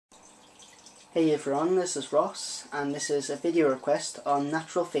Hey everyone, this is Ross and this is a video request on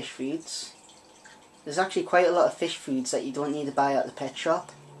natural fish foods. There's actually quite a lot of fish foods that you don't need to buy at the pet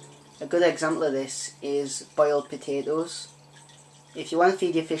shop. A good example of this is boiled potatoes. If you want to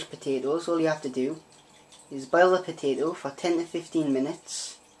feed your fish potatoes, all you have to do is boil the potato for 10 to 15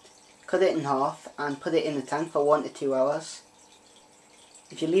 minutes, cut it in half and put it in the tank for 1 to 2 hours.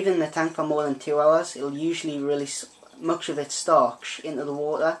 If you leave it in the tank for more than 2 hours, it'll usually release much of its starch into the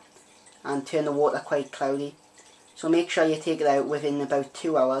water and turn the water quite cloudy. So make sure you take it out within about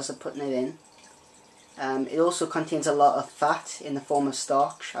 2 hours of putting it in. It also contains a lot of fat in the form of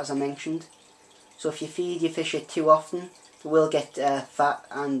starch, as I mentioned. So if you feed your fish it too often, it will get fat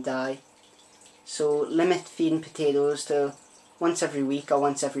and die. So limit feeding potatoes to once every week or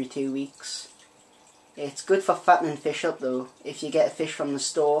once every 2 weeks. It's good for fattening fish up though. If you get a fish from the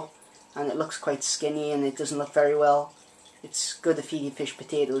store and it looks quite skinny and it doesn't look very well, it's good to feed your fish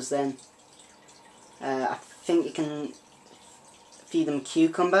potatoes then. I think you can feed them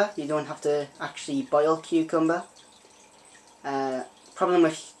cucumber. You don't have to actually boil cucumber. Problem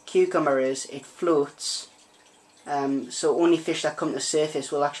with cucumber is it floats, so only fish that come to the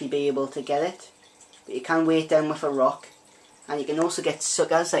surface will actually be able to get it. But you can weigh it down with a rock, and you can also get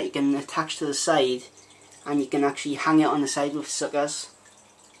suckers that you can attach to the side, and you can actually hang it on the side with suckers.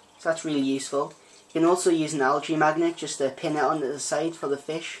 So that's really useful. You can also use an algae magnet just to pin it onto the side for the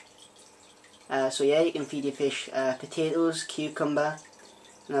fish. So yeah, you can feed your fish potatoes, cucumber,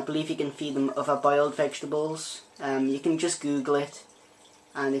 and I believe you can feed them other boiled vegetables. You can just Google it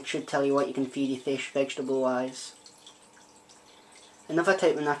and it should tell you what you can feed your fish vegetable wise. Another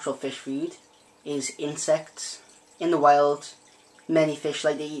type of natural fish food is insects. In the wild, many fish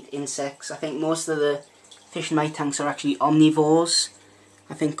like to eat insects. I think most of the fish in my tanks are actually omnivores.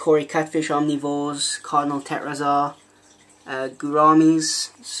 I think Cory catfish are omnivores, cardinal tetras are,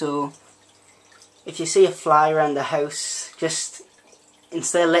 gouramis. So if you see a fly around the house, just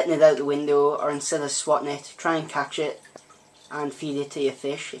instead of letting it out the window or instead of swatting it, try and catch it and feed it to your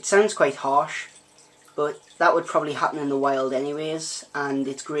fish. It sounds quite harsh, but that would probably happen in the wild anyways, and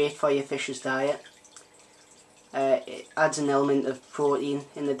it's great for your fish's diet. It adds an element of protein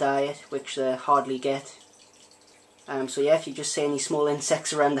in the diet, which they hardly get. So yeah, if you just see any small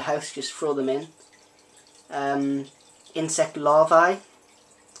insects around the house, just throw them in. Insect larvae.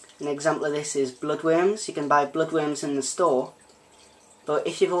 An example of this is bloodworms. You can buy bloodworms in the store, but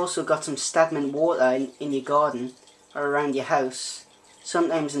if you've also got some stagnant water in your garden or around your house,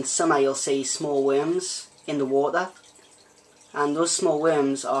 sometimes in summer you'll see small worms in the water, and those small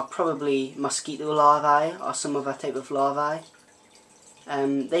worms are probably mosquito larvae or some other type of larvae.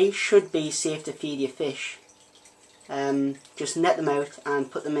 They should be safe to feed your fish. Just net them out and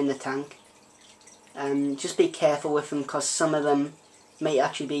put them in the tank. Just be careful with them because some of them may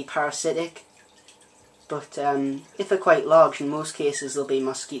actually be parasitic, but if they're quite large, in most cases they'll be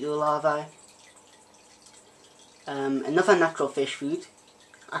mosquito larvae. Another natural fish food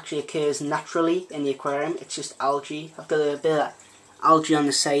actually occurs naturally in the aquarium. It's just algae. I've got a bit of algae on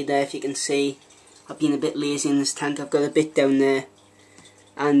the side there, if you can see. I've been a bit lazy in this tank. I've got a bit down there,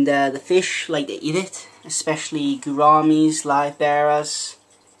 and the fish like to eat it, especially gouramis, live bearers,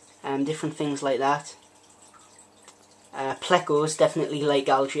 different things like that. Plecos definitely like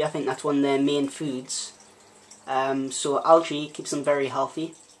algae. I think that's one of their main foods. So algae keeps them very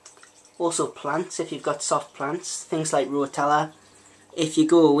healthy. Also plants, if you've got soft plants, things like rotella. If you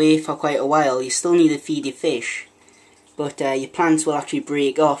go away for quite a while, you still need to feed your fish, but your plants will actually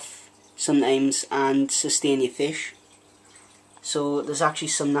break off sometimes and sustain your fish. So there's actually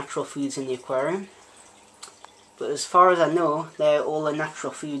some natural foods in the aquarium. But as far as I know, they're all the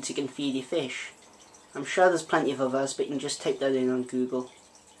natural foods you can feed your fish. I'm sure there's plenty of others, but you can just type that in on Google.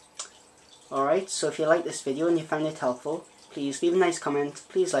 Alright, so if you like this video and you found it helpful, please leave a nice comment,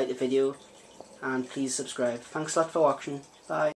 please like the video, and please subscribe. Thanks a lot for watching. Bye.